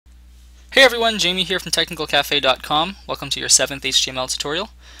Hey everyone, Jamie here from TechnicalCafe.com. Welcome to your 7th HTML tutorial.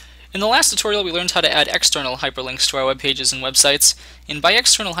 In the last tutorial we learned how to add external hyperlinks to our web pages and websites. And by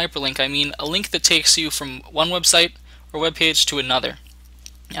external hyperlink I mean a link that takes you from one website or web page to another.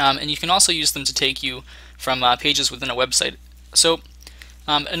 And you can also use them to take you from pages within a website. So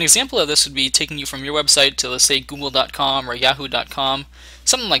an example of this would be taking you from your website to, let's say, google.com or yahoo.com,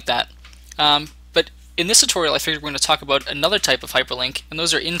 something like that. But in this tutorial I figured we're going to talk about another type of hyperlink, and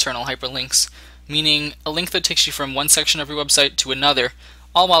those are internal hyperlinks, meaning a link that takes you from one section of your website to another,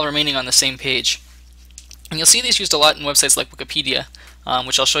 all while remaining on the same page. And you'll see these used a lot in websites like Wikipedia,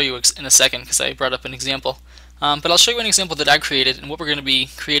 which I'll show you in a second because I brought up an example. But I'll show you an example that I created and what we're going to be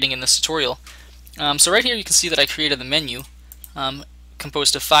creating in this tutorial. So right here you can see that I created the menu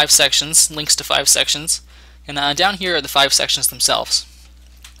composed of 5 sections, links to 5 sections, and down here are the 5 sections themselves.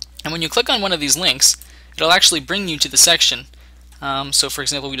 And when you click on one of these links, it'll actually bring you to the section. So for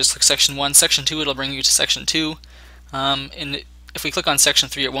example, we just click section 1, section 2, it'll bring you to section 2. And if we click on section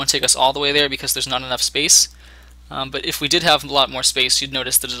 3, it won't take us all the way there because there's not enough space. But if we did have a lot more space, you'd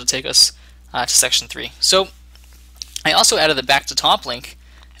notice that it'll take us to section 3. So I also added the back to top link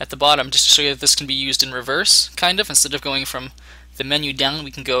at the bottom just to show you that this can be used in reverse, kind of. Instead of going from the menu down,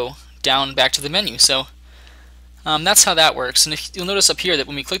 we can go down back to the menu. So that's how that works. And if you'll notice up here that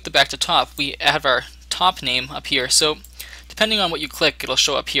when we click the back to top, we have our top name up here. So depending on what you click, it'll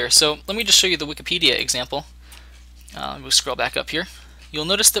show up here. So let me just show you the Wikipedia example. We'll scroll back up here. You'll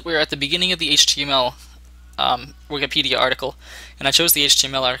notice that we're at the beginning of the HTML Wikipedia article, and I chose the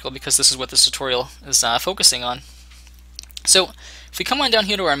HTML article because this is what this tutorial is focusing on. So if we come on down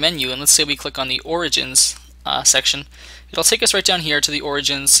here to our menu, and let's say we click on the Origins section, it'll take us right down here to the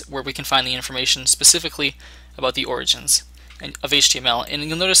Origins where we can find the information specifically about the origins of HTML. And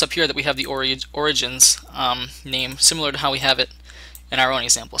you'll notice up here that we have the origins name similar to how we have it in our own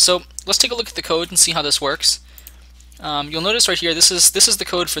example. So let's take a look at the code and see how this works. You'll notice right here, this is the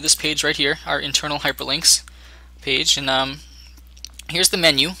code for this page right here, our internal hyperlinks page. And here's the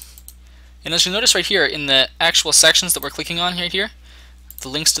menu. And as you'll notice right here in the actual sections that we're clicking on here, the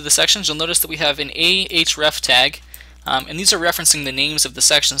links to the sections, you'll notice that we have an ahref tag. And these are referencing the names of the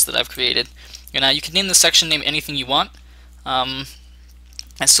sections that I've created. And you can name the section name anything you want, and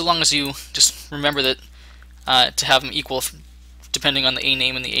so long as you just remember that to have them equal depending on the a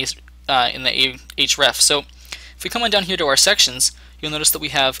name and the href. So if we come on down here to our sections, you'll notice that we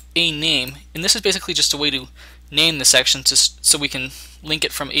have a name, and this is basically just a way to name the section so we can link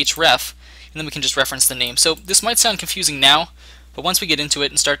it from href, and then we can just reference the name. So this might sound confusing now, but once we get into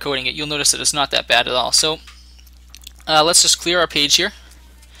it and start coding it, you'll notice that it's not that bad at all. So let's just clear our page here,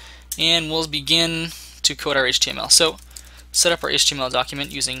 and we'll begin to code our HTML. So set up our HTML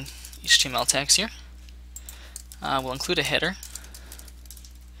document using HTML tags here. We'll include a header,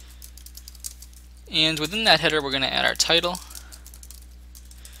 and within that header we're going to add our title.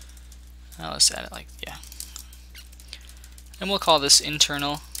 Let's add it and we'll call this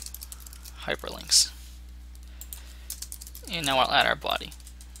internal hyperlinks. And now I'll add our body.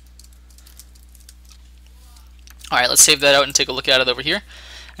 Alright, let's save that out and take a look at it over here.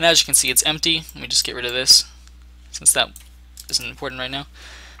 And as you can see, it's empty. Let me just get rid of this since that isn't important right now.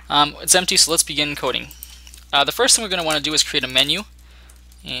 It's empty, so let's begin coding. The first thing we're going to want to do is create a menu,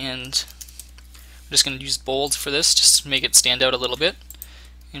 and I'm just going to use bold for this just to make it stand out a little bit.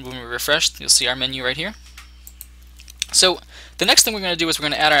 And when we refresh, you'll see our menu right here. So the next thing we're going to do is we're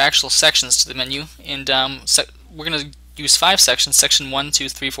going to add our actual sections to the menu, and we're going to use 5 sections, section 1, 2,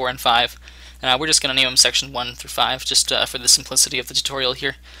 3, 4, and 5. We're just going to name them section 1 through 5 just for the simplicity of the tutorial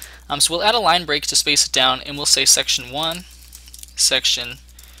here. So we'll add a line break to space it down, and we'll say section 1, section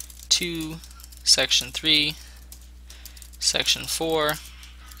 2, section 3, section 4,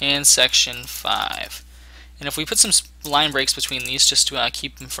 and section 5. And if we put some line breaks between these just to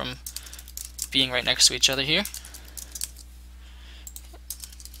keep them from being right next to each other here.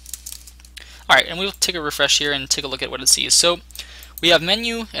 Alright, and we'll take a refresh here and take a look at what it sees. So we have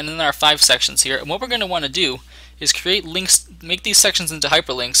menu and then our 5 sections here, and what we're going to want to do is create links, make these sections into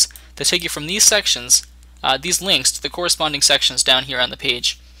hyperlinks that take you from these sections, these links, to the corresponding sections down here on the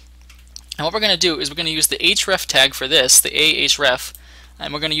page. And what we're going to do is we're going to use the href tag for this, the ahref,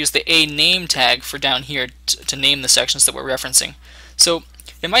 and we're going to use the a name tag for down here to name the sections that we're referencing. So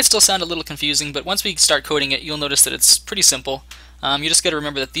it might still sound a little confusing, but once we start coding it, you'll notice that it's pretty simple. You just got to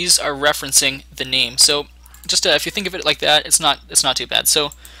remember that these are referencing the name. So just if you think of it like that, it's not too bad.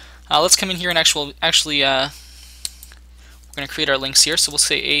 So let's come in here and actually we're going to create our links here. So we'll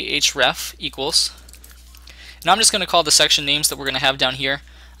say ahref equals. Now I'm just going to call the section names that we're going to have down here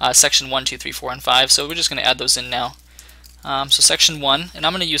section 1, 2, 3, 4, and 5. So we're just going to add those in now. So section 1, and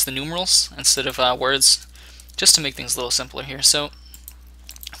I'm going to use the numerals instead of words just to make things a little simpler here. So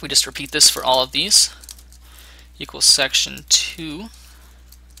if we just repeat this for all of these, equals section 2,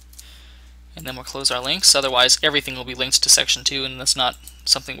 and then we'll close our links. Otherwise, everything will be linked to section 2, and that's not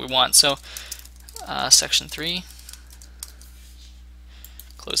something we want. So section 3,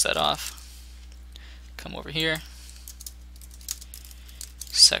 close that off. Come over here,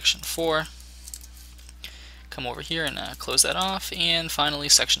 section 4, come over here and close that off, and finally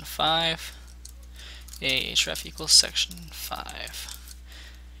section 5, ahref equals section 5.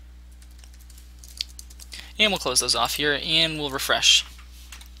 And we'll close those off here, and we'll refresh.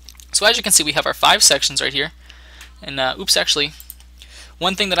 So as you can see, we have our 5 sections right here. And oops, actually,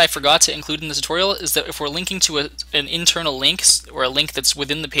 one thing that I forgot to include in this tutorial is that if we're linking to an internal link, or a link that's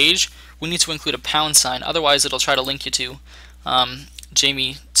within the page, we need to include a pound sign. Otherwise, it'll try to link you to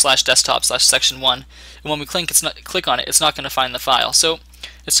jamie/desktop/section1. And when we click on it, it's not going to find the file. So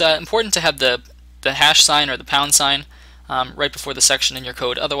it's important to have the hash sign or the pound sign right before the section in your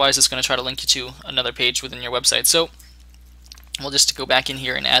code. Otherwise, it's going to try to link you to another page within your website. So we'll just go back in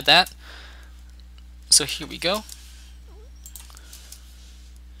here and add that. So here we go.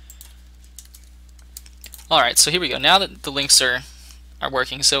 Alright, so here we go. Now that the links are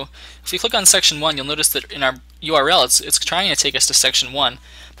working, so if we click on section 1, you'll notice that in our URL it's trying to take us to section 1,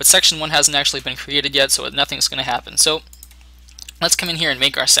 but section 1 hasn't actually been created yet, so nothing's going to happen. So let's come in here and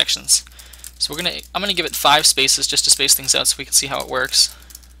make our sections. So I'm going to give it 5 spaces just to space things out so we can see how it works.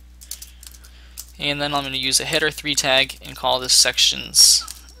 And then I'm going to use a header 3 tag and call this sections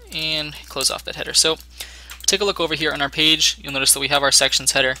and close off that header. So take a look over here on our page. You'll notice that we have our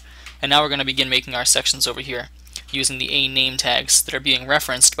sections header, and now we're going to begin making our sections over here using the a name tags that are being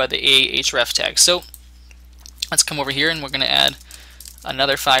referenced by the ahref tag. So let's come over here and we're going to add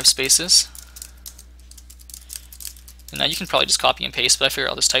another 5 spaces. And now you can probably just copy and paste, but I figure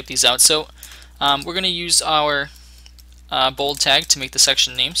I'll just type these out. So we're going to use our bold tag to make the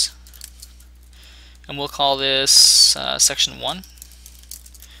section names. And we'll call this section 1.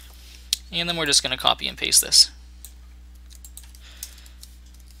 And then we're just going to copy and paste this.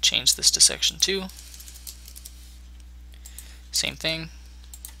 Change this to section 2. Same thing.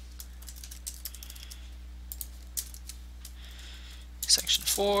 Section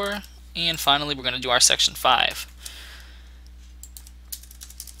 4. And finally, we're going to do our section 5.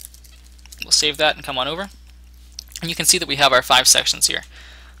 We'll save that and come on over. And you can see that we have our 5 sections here.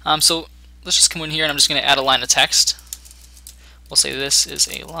 So let's just come in here and I'm just going to add a line of text. We'll say this is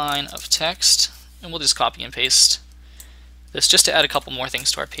a line of text, and we'll just copy and paste this just to add a couple more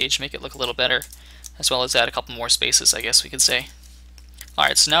things to our page, make it look a little better, as well as add a couple more spaces, I guess we could say.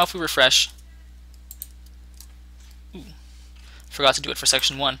 Alright, so now if we refresh, forgot to do it for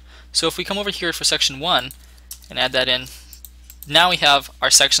section 1. So if we come over here for section 1 and add that in, now we have our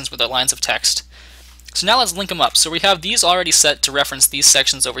sections with our lines of text. So now let's link them up. So we have these already set to reference these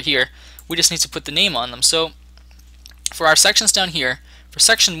sections over here. We just need to put the name on them. So for our sections down here, for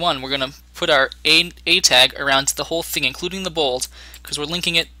section 1, we're going to put our A tag around the whole thing, including the bold, because we're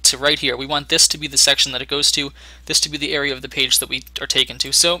linking it to right here. We want this to be the section that it goes to, this to be the area of the page that we are taken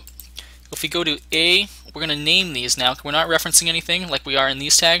to. So if we go to A, we're going to name these now. We're not referencing anything like we are in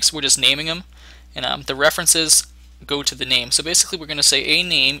these tags, we're just naming them, and the references go to the name. So basically we're going to say A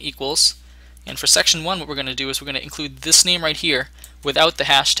name equals, and for section 1 what we're going to do is we're going to include this name right here without the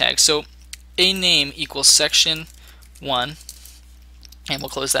hashtag. So A name equals section 1, and we'll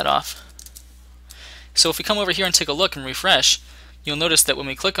close that off. So if we come over here and take a look and refresh, you'll notice that when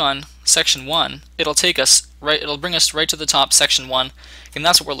we click on section 1, it'll take us right, it'll bring us right to the top, section 1, and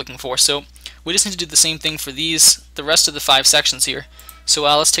that's what we're looking for. So we just need to do the same thing for the rest of the 5 sections here. So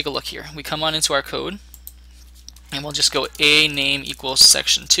let's take a look here. We come on into our code, and we'll just go A name equals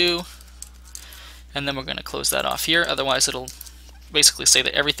section 2, and then we're going to close that off here. Otherwise it'll basically say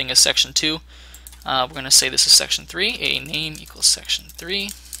that everything is section 2. We're going to say this is section 3, A name equals section 3.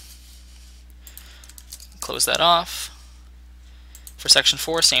 Close that off. For section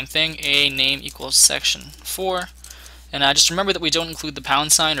 4, same thing, A name equals section 4. And just remember that we don't include the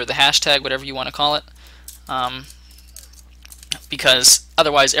pound sign or the hashtag, whatever you want to call it, because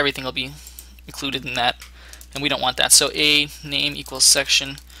otherwise everything will be included in that, and we don't want that. So A name equals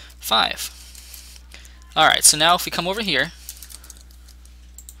section 5. Alright, so now if we come over here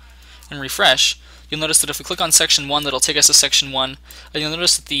and refresh, you'll notice that if we click on section 1, that'll take us to section 1, and you'll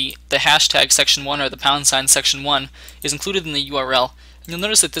notice that the hashtag section 1 or the pound sign section 1 is included in the URL. And you'll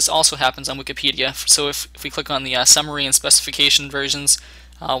notice that this also happens on Wikipedia, so if we click on the summary and specification versions,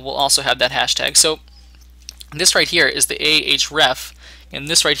 we'll also have that hashtag. So this right here is the ahref and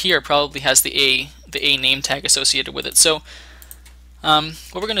this right here probably has the A name tag associated with it. So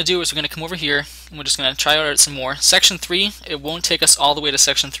what we're going to do is we're going to come over here and we're just going to try out some more. Section 3, it won't take us all the way to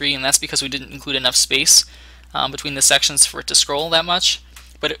section 3, and that's because we didn't include enough space between the sections for it to scroll that much.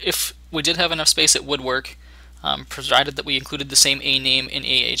 But if we did have enough space, it would work, provided that we included the same A name in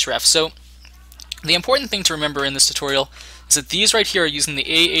ahref. So the important thing to remember in this tutorial is that these right here are using the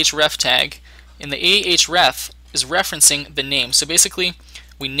ahref tag, and the ahref is referencing the name. So basically,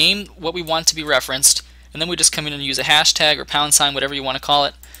 we name what we want to be referenced, and then we just come in and use a hashtag or pound sign, whatever you want to call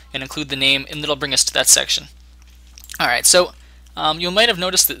it, and include the name, and it'll bring us to that section. Alright, so you might have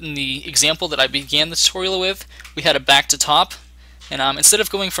noticed that in the example that I began the tutorial with, we had a back to top, and instead of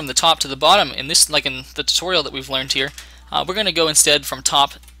going from the top to the bottom, in this, like in the tutorial that we've learned here, we're going to go instead from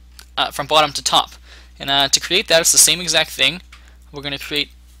bottom to top. And to create that, it's the same exact thing. We're going to create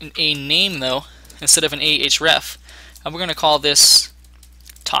an A name though, instead of an ahref, and we're going to call this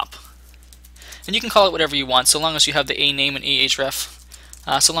top. And you can call it whatever you want, so long as you have the A name and ahref,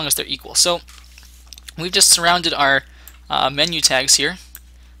 so long as they're equal. So we've just surrounded our menu tags here,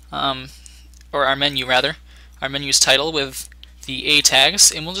 or our menu rather, our menu's title with the A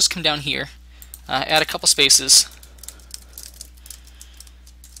tags, and we'll just come down here, add a couple spaces.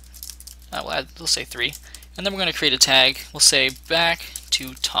 We'll say 3, and then we're going to create a tag. We'll say back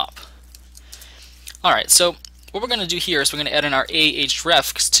to top. Alright, so what we're going to do here is we're going to add in our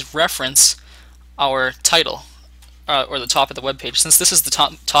ahref to reference our title, or the top of the web page. Since this is the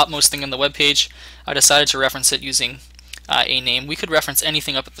topmost thing on the web page, I decided to reference it using a name. We could reference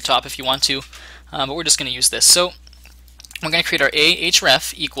anything up at the top if you want to, but we're just going to use this. So we're going to create our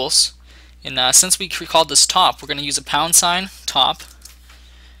ahref equals, and since we called this top, we're going to use a pound sign, top,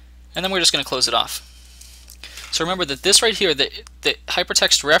 and then we're just going to close it off. So remember that this right here, the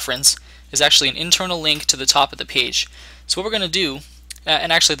hypertext reference, is actually an internal link to the top of the page. So what we're going to do,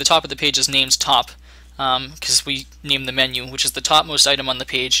 and actually the top of the page is named top, because we named the menu, which is the topmost item on the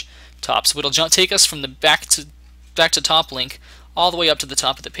page, top. So it'll take us from the back to top link all the way up to the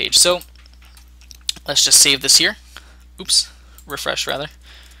top of the page. So let's just save this here. Oops, refresh rather.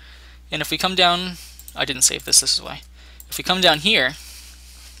 And if we come down, I didn't save this is why. If we come down here,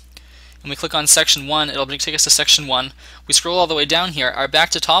 and we click on section 1, it'll take us to section 1. We scroll all the way down here, our back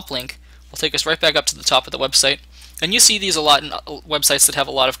to top link will take us right back up to the top of the website. And you see these a lot in websites that have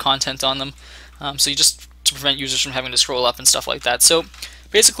a lot of content on them, so you just to prevent users from having to scroll up and stuff like that. So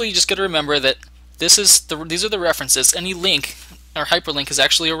basically you just got to remember that these are the references. Any link or hyperlink is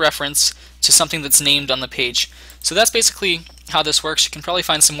actually a reference to something that's named on the page. So that's basically how this works. You can probably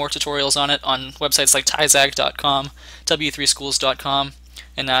find some more tutorials on it on websites like tizag.com, w3schools.com,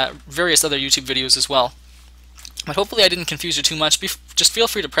 and various other YouTube videos as well. But hopefully I didn't confuse you too much. Just feel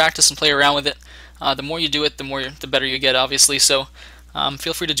free to practice and play around with it. The more you do it, the better you get, obviously. So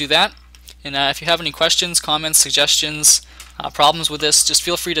feel free to do that. And if you have any questions, comments, suggestions, problems with this, just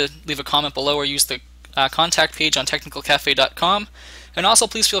feel free to leave a comment below or use the contact page on TechnicalCafe.com. And also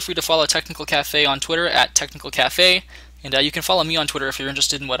please feel free to follow Technical Cafe on Twitter at TechnicalCafe. And you can follow me on Twitter if you're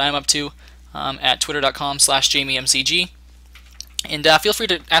interested in what I'm up to at twitter.com/JamieMCG. And feel free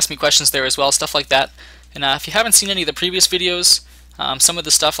to ask me questions there as well, stuff like that. And if you haven't seen any of the previous videos, some of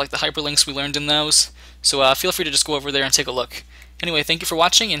the stuff like the hyperlinks we learned in those, so feel free to just go over there and take a look. Anyway, thank you for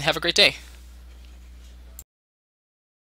watching and have a great day.